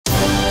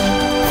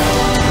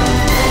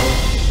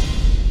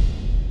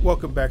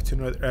Welcome back to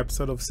another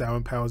episode of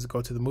Sound Powers Go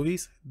to the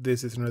Movies.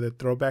 This is another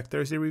Throwback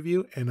Thursday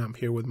review, and I'm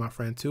here with my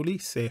friend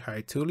Touly. Say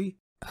hi, Touly.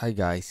 Hi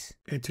guys.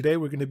 And today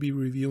we're going to be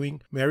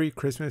reviewing Merry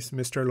Christmas,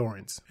 Mr.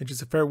 Lawrence. And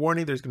just a fair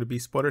warning, there's going to be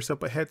spoilers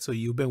up ahead, so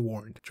you've been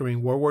warned.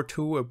 During World War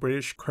II, a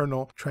British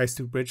colonel tries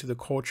to bridge the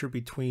culture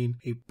between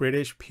a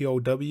British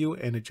POW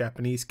and a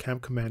Japanese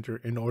camp commander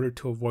in order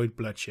to avoid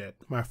bloodshed.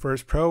 My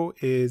first pro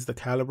is the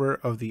caliber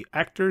of the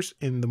actors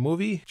in the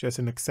movie. Just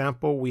an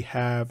example, we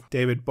have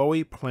David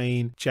Bowie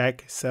playing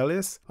Jack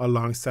Sellis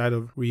alongside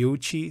of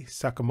Ryuichi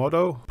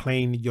Sakamoto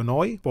playing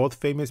Yonoi, both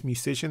famous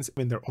musicians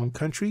in their own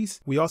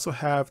countries. We also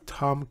have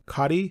Tom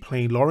Kadi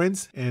playing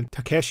Lawrence and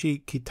Takeshi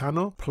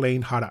Kitano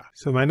playing Hara.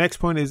 So my next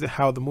point is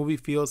how the movie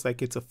feels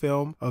like it's a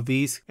film of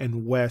East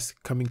and West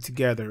coming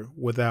together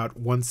without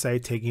one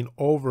side taking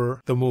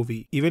over the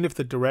movie. Even if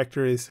the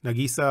director is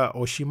Nagisa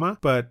Oshima,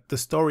 but the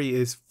story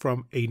is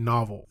from a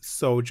novel.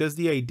 So just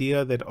the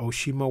idea that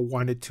Oshima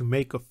wanted to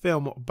make a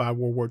film about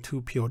World War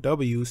II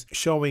POWs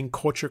showing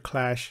culture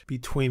clash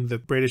between the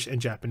British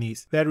and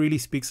Japanese. That really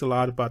speaks a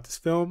lot about this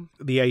film.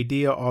 The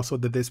idea also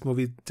that this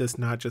movie does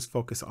not just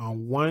focus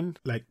on one,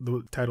 like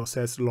the title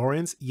says,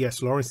 Lawrence.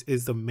 Yes, Lawrence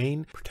is the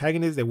main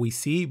protagonist that we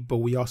see, but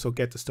we also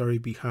get the story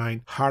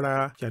behind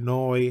Hara,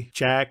 Yanoi,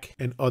 Jack,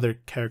 and other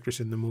characters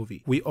in the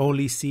movie. We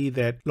only see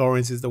that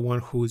Lawrence is the one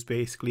who's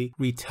basically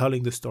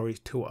retelling the story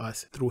to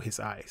us through his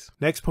eyes.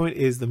 Next point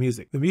is the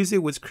music. The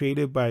music was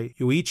created by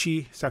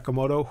Ryuichi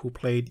Sakamoto, who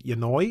played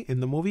Yanoi in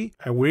the movie.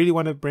 I really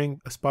want to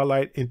bring a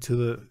spotlight into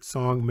the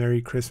song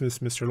Merry Christmas,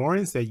 Mr.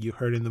 Lawrence that you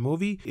heard in the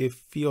movie. It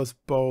feels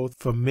both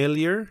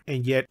familiar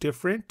and yet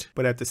different,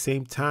 but at the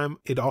same time,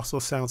 it also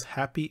sounds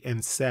happy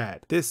and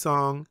sad. This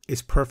song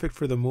is perfect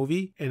for the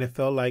movie, and it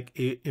felt like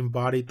it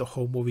embodied the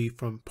whole movie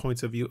from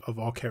points of view of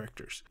all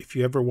characters. If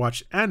you ever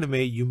watched anime,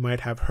 you might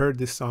have heard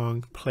this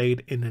song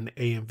played in an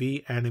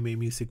AMV anime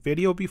music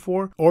video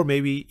before, or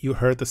maybe you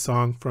heard the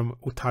song from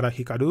Utada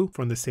Hikaru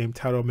from the same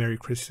title, Merry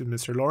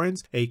Christmas, Mr.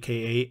 Lawrence,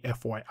 aka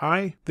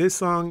FYI. This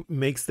song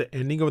makes the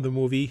ending of the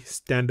movie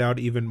stand out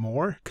even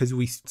more because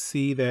we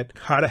see that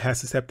Hara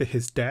has accepted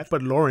his death,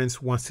 but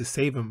Lawrence wants to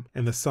save him,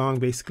 and the song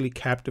basically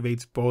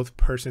captivates both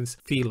persons'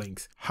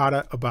 feelings.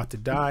 Hara about to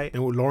die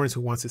and Lawrence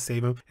who wants to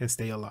save him and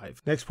stay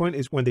alive. Next point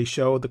is when they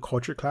show the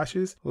culture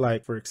clashes,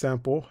 like for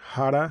example,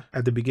 Hara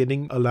at the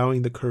beginning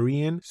allowing the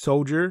Korean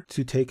soldier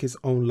to take his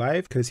own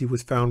life because he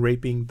was found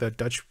raping the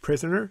Dutch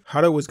prisoner.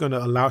 Hara was going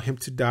to allow him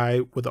to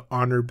die with an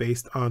honor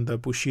based on the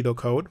Bushido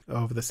code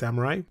of the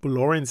samurai, but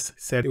Lawrence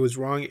said it was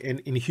wrong and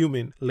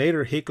inhuman.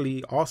 Later,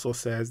 Higley also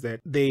says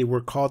that they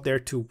were called there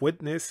to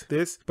witness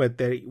this, but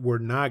they were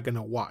not going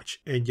to watch.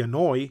 And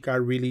Yanoi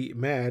got really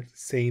mad,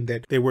 saying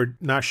that they were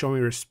not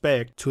showing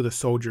respect to the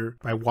soldier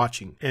by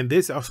watching. And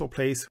this also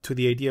plays to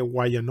the idea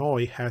why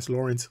Yanoi has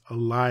Lawrence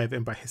alive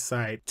and by his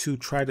side to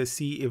try to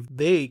see if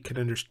they can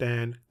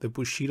understand the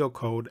Bushido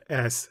code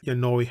as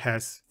Yanoi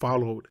has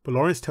followed. But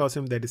Lawrence tells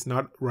him that it's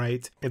not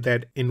right and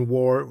that in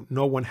war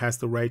no one has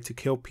the right to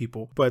kill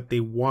people, but they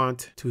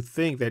want to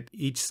think that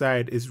each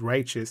side is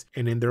righteous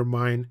and in their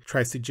mind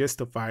tries to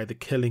justify the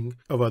killing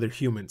of other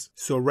humans.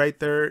 So right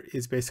there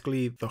is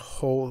basically the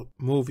whole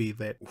movie,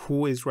 that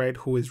who is right,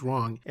 who is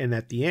wrong. And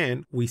at the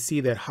end, we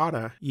see that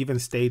Hara even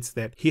states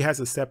that he has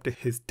accepted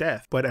his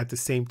death, but at the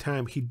same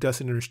time, he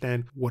doesn't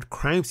understand what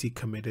crimes he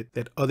committed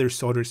that other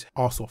soldiers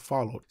also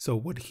followed. So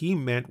what he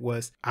meant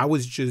was, I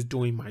was just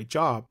doing my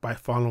job by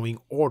following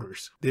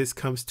orders. This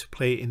comes to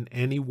play in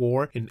any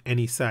war, in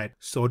any side.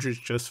 Soldiers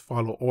just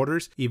follow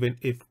orders, even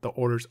if the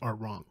orders are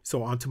wrong.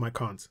 So on to my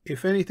cons.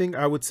 If anything,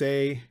 I would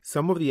say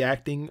some of the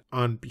acting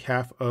on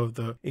behalf of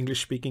the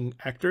English-speaking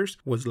actors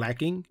was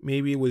lacking.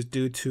 Maybe it was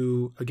due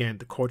to, again,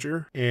 the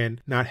culture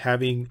and not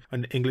having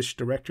an English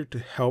director to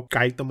help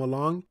guide them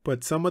along,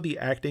 but some of the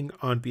acting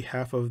on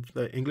behalf of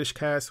the English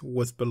cast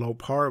was below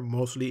par.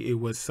 Mostly it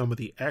was some of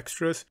the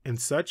extras and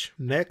such.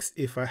 Next,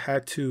 if I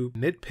had to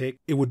nitpick,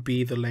 it would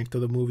be the length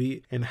of the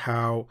movie and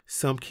how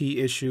some key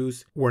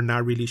issues were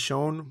not really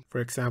shown. For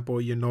example,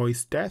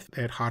 Yanoi's death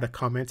that Hara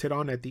commented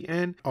on at the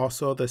end.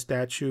 Also, the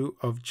statue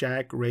of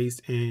Jack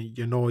raised in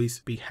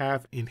Yanoi's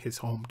behalf in his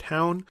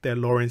hometown that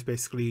Lawrence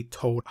basically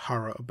told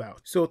Hara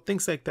about. So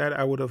things like that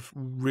I would have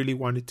really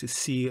wanted to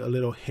see a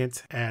little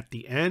hint at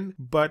the end,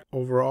 but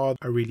overall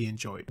I really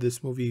enjoyed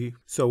this movie.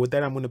 So with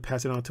that, I'm going to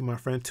pass it on to my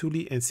friend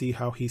Touly and see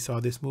how he saw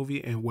this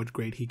movie and what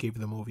grade he gave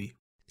the movie.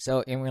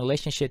 So in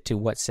relationship to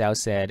what Sal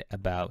said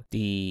about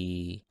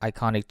the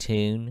iconic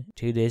tune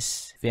to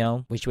this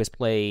film, which was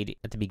played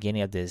at the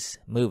beginning of this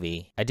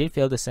movie, I did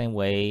feel the same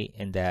way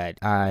in that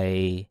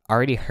I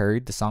already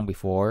heard the song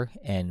before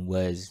and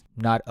was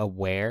not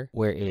aware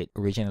where it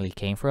originally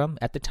came from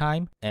at the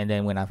time. And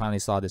then when I finally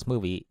saw this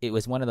movie, it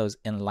was one of those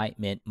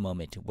enlightenment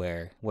moments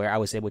where I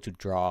was able to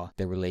draw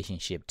the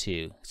relationship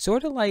to.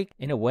 Sort of like,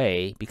 in a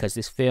way, because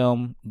this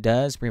film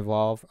does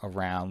revolve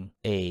around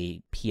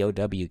a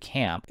POW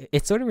camp,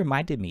 it sort of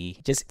reminded me,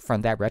 just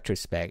from that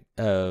retrospect,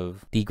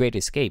 of The Great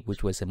Escape,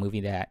 which was a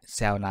movie that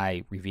Sal and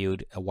I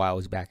reviewed a while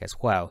back as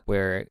well,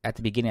 where at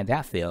the beginning of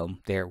that film,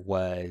 there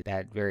was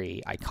that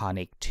very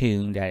iconic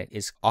tune that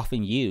is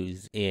often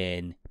used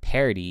in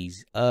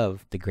parodies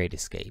of The Great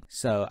Escape.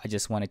 So I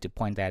just wanted to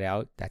point that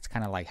out. That's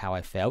kind of like how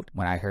I felt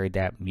when I heard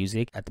that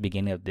music at the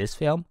beginning of this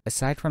film.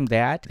 Aside from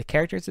that, the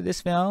characters of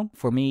this film,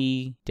 for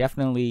me,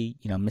 definitely,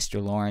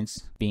 Mr.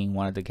 Lawrence being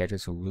one of the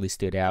characters who really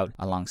stood out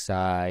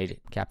alongside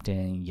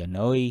Captain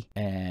Yanoi,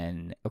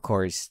 and of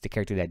course the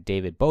character that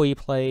David Bowie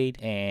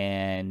played,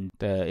 and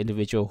the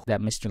individual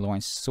that Mr.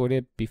 Lawrence sort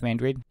of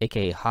befriended,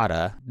 aka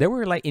Hara. There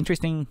were like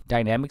interesting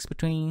dynamics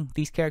between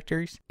these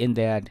characters in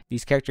that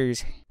these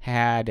characters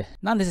had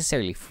not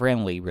necessarily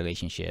friendly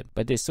relationship,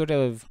 but this sort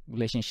of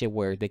relationship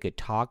where they could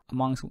talk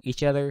amongst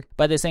each other.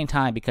 But at the same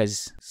time,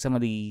 because some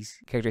of these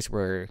characters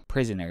were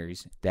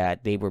prisoners,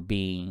 that they were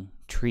being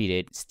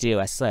treated still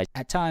as such.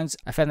 At times,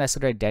 I found that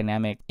sort of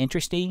dynamic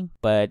interesting,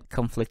 but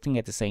conflicting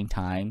at the same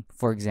time.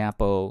 For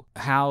example,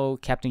 how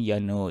Captain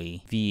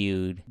Yanoi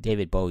viewed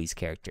David Bowie's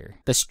character.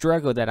 The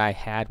struggle that I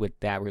had with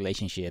that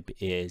relationship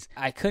is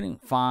I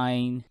couldn't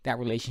find that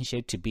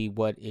relationship to be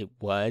what it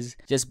was,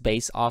 just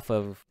based off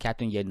of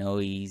Captain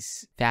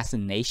Yanoi's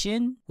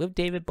fascination with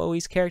David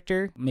Bowie's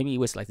character. Maybe it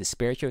was like the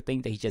spiritual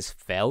thing that he just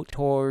felt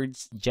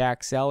towards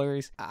Jack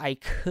Sellers. I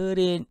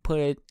couldn't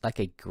put like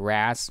a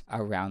grasp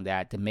around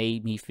that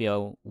made me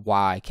feel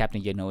why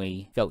Captain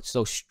Yanoi felt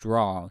so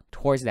strong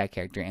towards that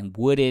character and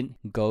wouldn't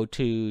go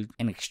to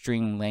an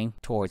extreme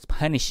length towards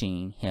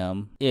punishing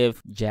him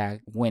if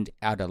Jack went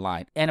out of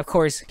line. And of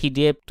course, he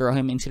did throw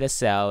him into the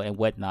cell and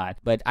whatnot.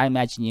 But I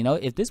imagine,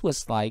 if this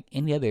was like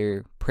any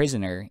other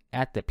prisoner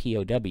at the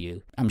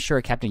POW, I'm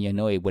sure Captain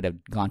Yanoi would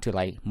have gone to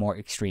like more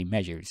extreme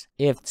measures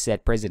if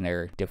said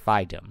prisoner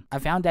defied him. I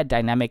found that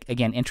dynamic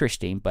again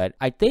interesting, but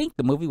I think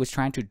the movie was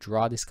trying to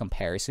draw this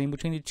comparison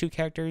between the two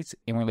characters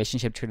in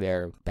relationship to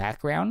their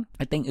background.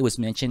 I think it was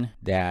mentioned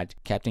that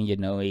Captain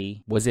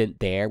Yanoi wasn't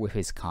there with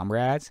his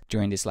comrades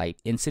during this like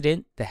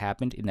incident that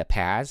happened in the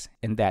past,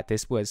 and that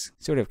this was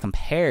sort of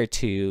compared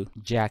to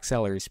Jack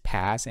Sellers'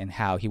 past and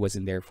how he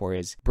wasn't there for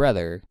his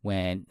brother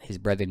when his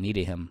brother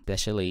needed him,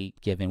 especially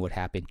given what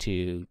happened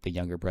to the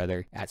younger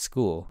brother at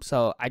school.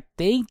 So I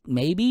think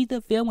maybe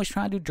the film was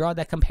trying to draw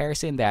that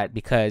comparison, that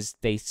because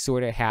they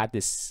sort of had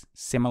this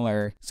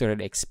similar sort of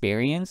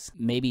experience,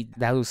 maybe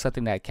that was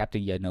something that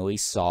Captain Yanoi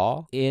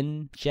saw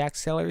in Jack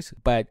Sellers.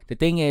 But the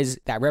thing is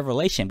that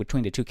revelation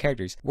between the two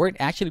characters weren't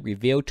actually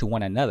revealed to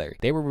one another.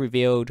 They were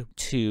revealed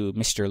to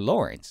Mr.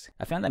 Lawrence.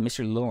 I found that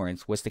Mr.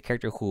 Lawrence was the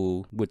character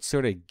who would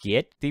sort of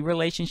get the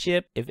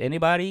relationship, if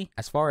anybody,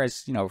 as far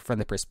as, from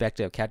the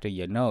perspective of Captain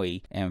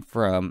Yanoi and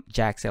from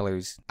Jack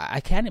Sellers. I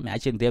can't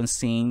imagine them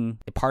seeing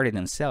a part of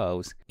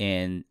themselves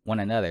in one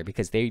another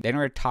because they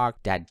never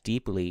talk that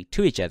deeply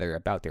to each other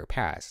about their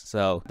past.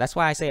 So that's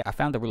why I say I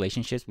found the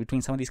relationships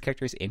between some of these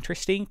characters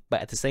interesting,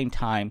 but at the same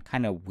time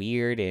kind of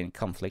weird and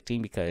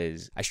conflicting,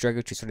 because I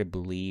struggle to sort of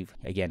believe,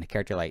 again, a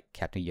character like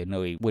Captain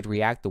Yanoi would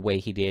react the way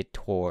he did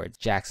towards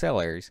Jack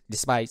Sellers,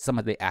 despite some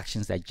of the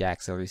actions that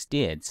Jack Sellers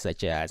did,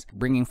 such as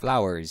bringing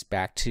flowers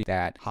back to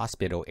that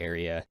hospital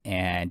area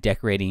and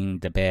decorating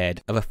the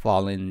bed of a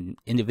fallen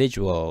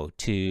individual,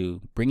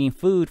 to bringing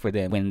food for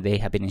them when they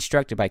have been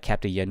instructed by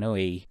Captain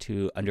Yanoi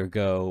to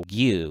undergo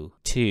GU,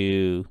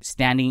 to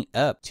standing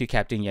up to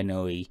Captain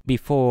Yanoi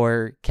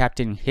before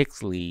Captain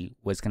Hicksley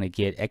was going to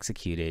get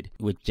executed,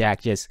 with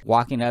Jack just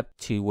walking up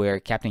to where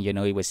Captain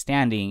Yanoi was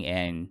standing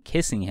and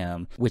kissing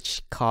him,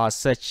 which caused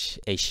such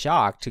a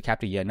shock to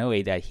Captain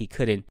Yanoi that he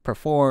couldn't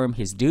perform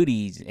his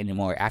duties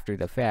anymore after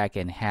the fact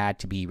and had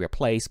to be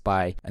replaced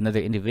by another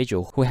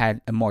individual who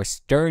had a more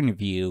stern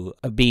view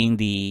of being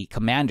the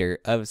commander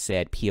of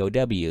said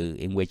POW,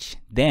 in which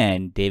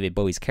then David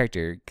Bowie's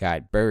character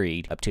got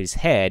buried up to his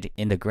head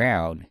in the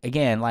ground.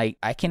 Again, like,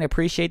 I can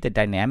appreciate the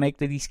dynamic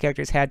that these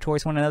characters had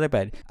towards one another,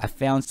 but I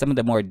found some of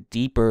the more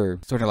deeper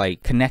sort of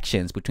like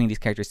connections between these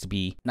characters to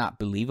be not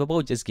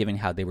believable, just given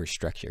how they were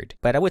structured.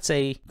 But I would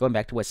say, going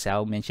back to what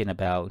Sal mentioned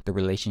about the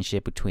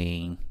relationship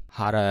between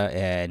Hara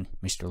and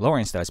Mr.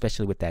 Lawrence, though,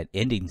 especially with that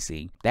ending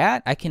scene,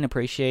 that I can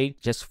appreciate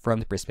just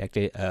from the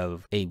perspective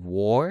of a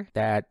war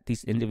that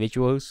these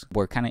individuals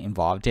were kind of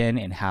involved in,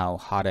 and how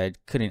Hara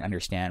couldn't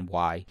understand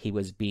why he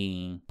was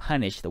being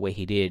punished the way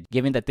he did,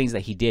 given the things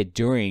that he did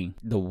during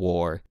the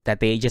war,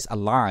 that they just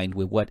aligned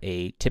with what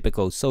a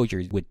typical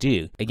soldier would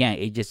do. Again,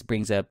 it just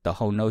brings up the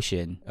whole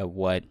notion of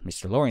what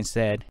Mr. Lawrence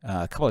said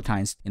a couple of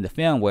times in the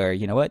film, where,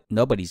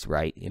 nobody's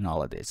right in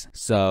all of this.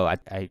 So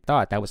I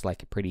thought that was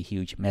like a pretty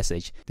huge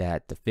message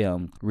that the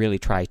film really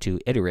tried to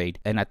iterate,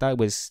 and I thought it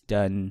was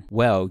done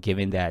well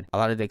given that a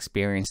lot of the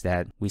experience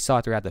that we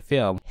saw throughout the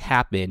film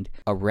happened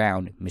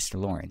around Mr.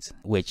 Lawrence,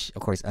 which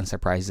of course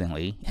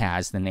unsurprisingly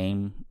has the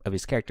name of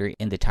his character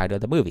in the title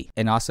of the movie.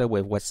 And also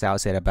with what Sal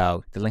said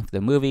about the length of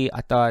the movie,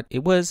 I thought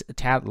it was a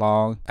tad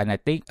long, and I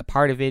think a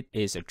part of it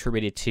is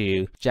attributed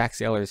to Jack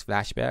Saylor's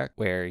flashback,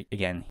 where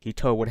again he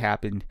told what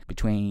happened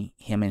between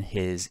him and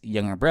his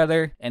younger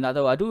brother. And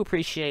although I do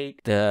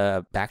appreciate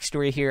the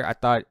backstory here, I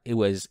thought it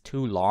was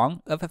too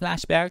long of a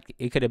flashback.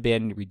 It could have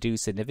been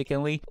reduced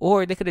significantly,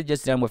 or they could have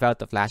just done without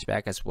the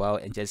flashback as well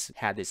and just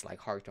had this like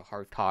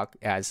heart-to-heart talk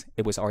as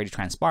it was already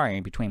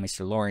transpiring between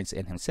Mr. Lawrence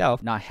and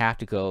himself, not have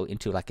to go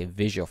into like a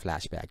visual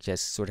flashback,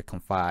 just sort of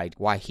confide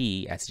why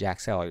he, as Jack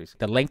Sellers,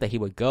 the length that he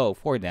would go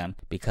for them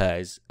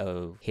because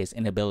of his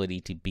inability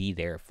to be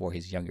there for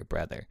his younger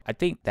brother. I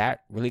think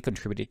that really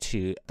contributed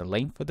to the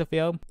length of the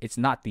film. It's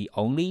not the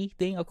only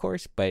thing, of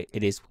course, but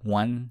it is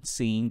one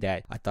scene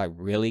that I thought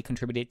really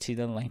contributed to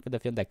the length of the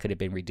film that could have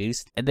been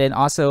reduced. And then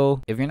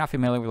also, if you're not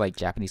familiar with like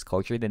Japanese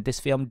culture, then this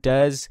film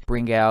does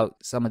bring out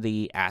some of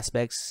the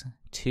aspects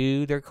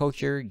to their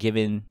culture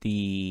given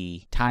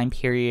the time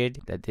period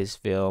that this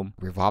film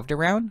revolved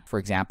around. For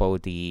example,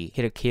 the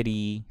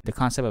hirakiri, the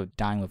concept of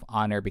dying with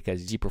honor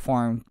because you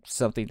performed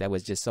something that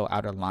was just so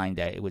out of line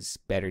that it was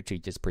better to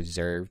just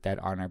preserve that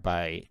honor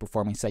by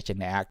performing such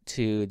an act,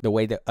 to the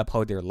way they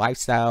uphold their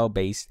lifestyle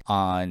based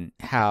on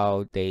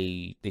how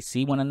they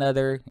see one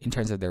another in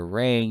terms of their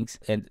ranks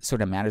and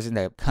sort of manners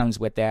that comes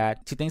with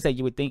that, to things that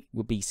you would think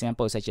would be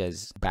simple, such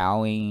as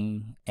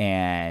bowing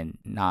and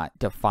not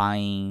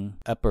defying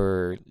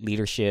upper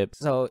leadership.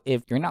 So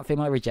if you're not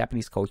familiar with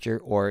Japanese culture,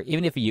 or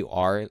even if you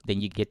are, then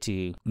you get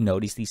to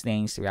notice these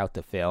things throughout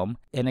the film.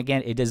 And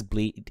again, it does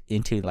bleed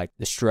into like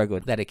the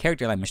struggle that a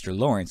character like Mr.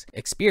 Lawrence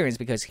experienced,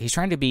 because he's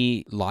trying to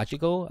be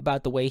logical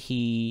about the way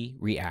he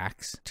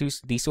reacts to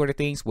these sort of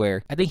things,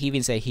 where I think he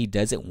even said he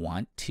doesn't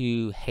want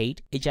to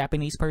hate a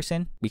Japanese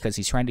person because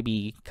he's trying to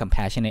be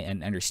compassionate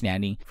and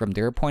understanding from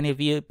their point of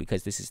view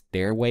because this is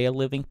their way of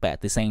living. But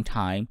at the same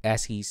time,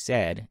 as he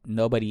said,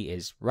 nobody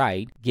is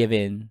right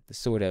given the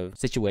sort of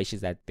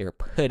situations that they're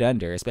put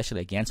under, especially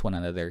against one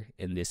another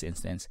in this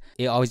instance.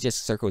 It always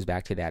just circles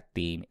back to that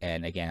theme,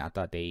 and again, I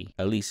thought they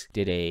at least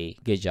did a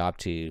good job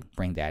to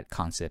bring that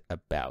concept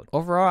about.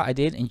 Overall, I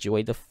did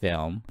enjoy the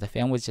film. The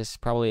film was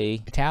just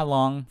probably a tad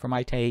long for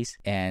my taste,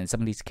 and some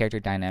of these character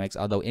dynamics,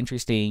 although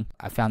interesting,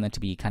 I found them to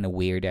be kind of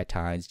weird at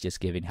times just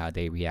given how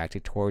they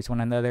reacted towards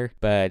one another.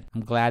 But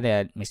I'm glad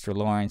that Mr.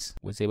 Lawrence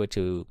was able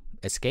to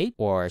escape,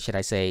 or should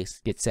I say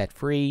get set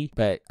free,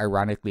 but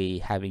ironically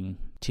having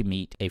to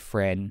meet a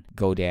friend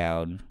go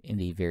down in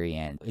the very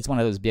end. It's one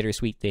of those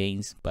bittersweet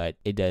things, but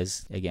it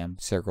does again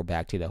circle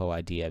back to the whole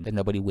idea that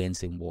nobody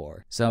wins in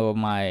war. So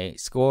my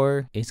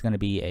score is going to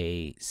be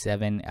a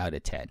 7 out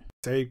of 10.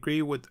 I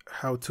agree with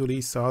how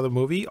Touly saw the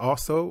movie.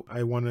 Also,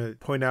 I want to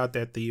point out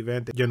that the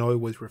event that Yanoi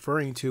was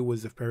referring to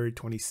was the February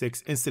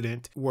 26th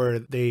incident where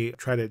they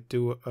tried to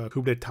do a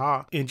coup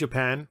d'etat in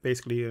Japan,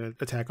 basically an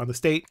attack on the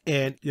state.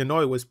 And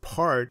Yanoi was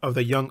part of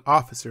the young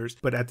officers,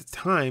 but at the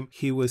time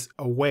he was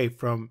away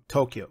from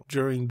Tokyo.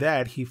 During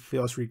that, he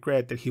feels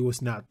regret that he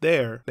was not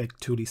there, like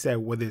Touly said,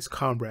 with his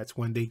comrades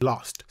when they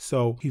lost.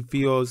 So he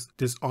feels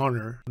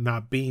dishonor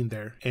not being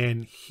there,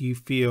 and he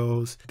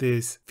feels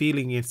this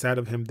feeling inside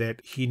of him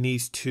that he needs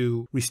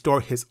to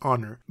restore his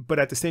honor. But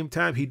at the same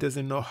time, he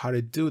doesn't know how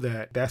to do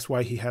that. That's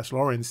why he has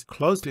Lawrence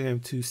close to him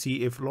to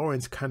see if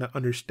Lawrence kind of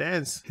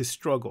understands his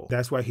struggle.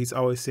 That's why he's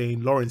always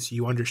saying, Lawrence,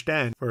 you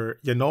understand. For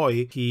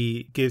Yanoi,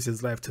 he gives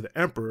his life to the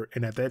emperor,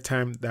 and at that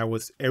time that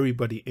was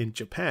everybody in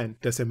Japan.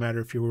 Doesn't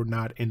matter if you were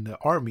not in the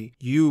army,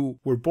 you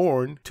were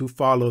born to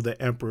follow the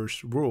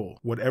emperor's rule.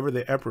 Whatever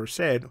the emperor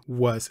said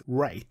was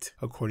right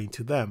according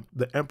to them.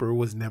 The emperor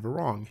was never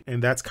wrong,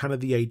 and that's kind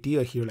of the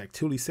idea here. Like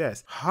Touly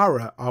says,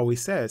 Hara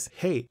always says,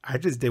 hey, I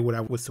just did what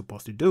I was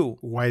supposed to do.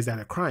 Why is that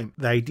a crime?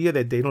 The idea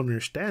that they don't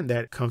understand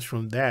that comes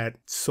from that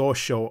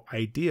social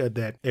idea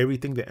that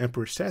everything the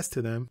emperor says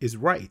to them is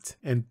right,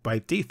 and by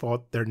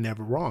default they're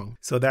never wrong.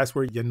 So that's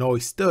where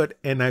Yanoi stood,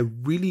 and I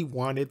really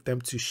wanted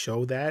them to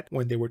show that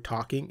when they were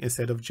talking,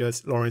 instead of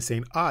just Lawrence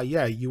saying,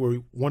 yeah, you were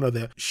one of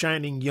the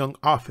shining young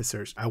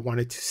officers. I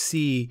wanted to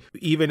see,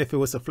 even if it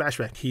was a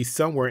flashback, he's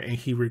somewhere and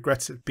he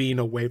regrets being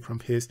away from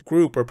his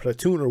group or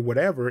platoon or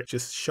whatever.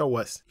 Just show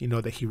us,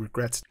 that he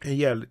regrets. And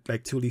yeah,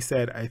 like Touly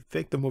said, I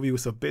think the movie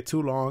was a bit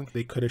too long.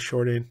 They could have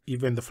shortened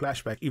even the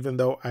flashback, even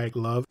though I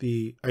love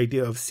the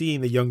idea of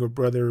seeing the younger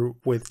brother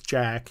with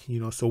Jack,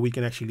 so we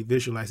can actually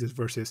visualize this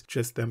versus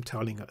just them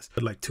telling us.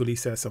 But like Touly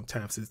says,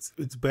 sometimes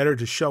it's better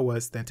to show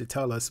us than to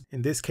tell us.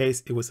 In this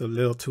case, it was a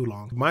little too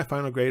long. My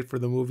final grade for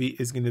the movie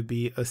is going to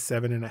be a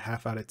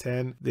 7.5 out of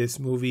 10. This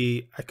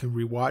movie, I can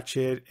rewatch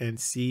it and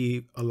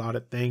see a lot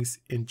of things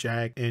in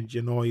Jack and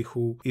Yanoi,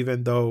 who,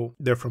 even though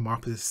they're from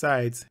opposite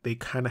sides, they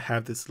kind of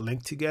have this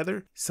link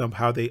together.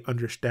 Somehow they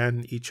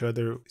understand each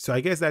other. So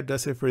I guess that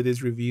does it for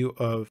this review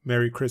of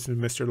Merry Christmas,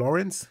 Mr.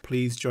 Lawrence.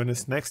 Please join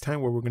us next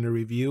time where we're going to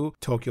review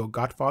Tokyo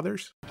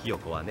Godfathers. 清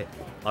子はね、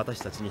私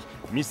たちに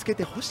見つけ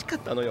て欲しかっ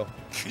たのよ。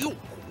清子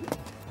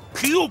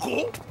清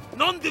子？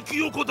なんで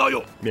清子だ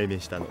よ。命名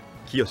したの。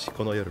清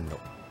この夜の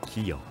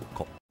清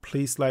子。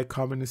 Please like,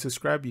 comment, and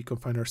subscribe. You can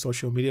find our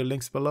social media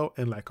links below.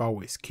 And like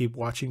always, keep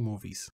watching movies.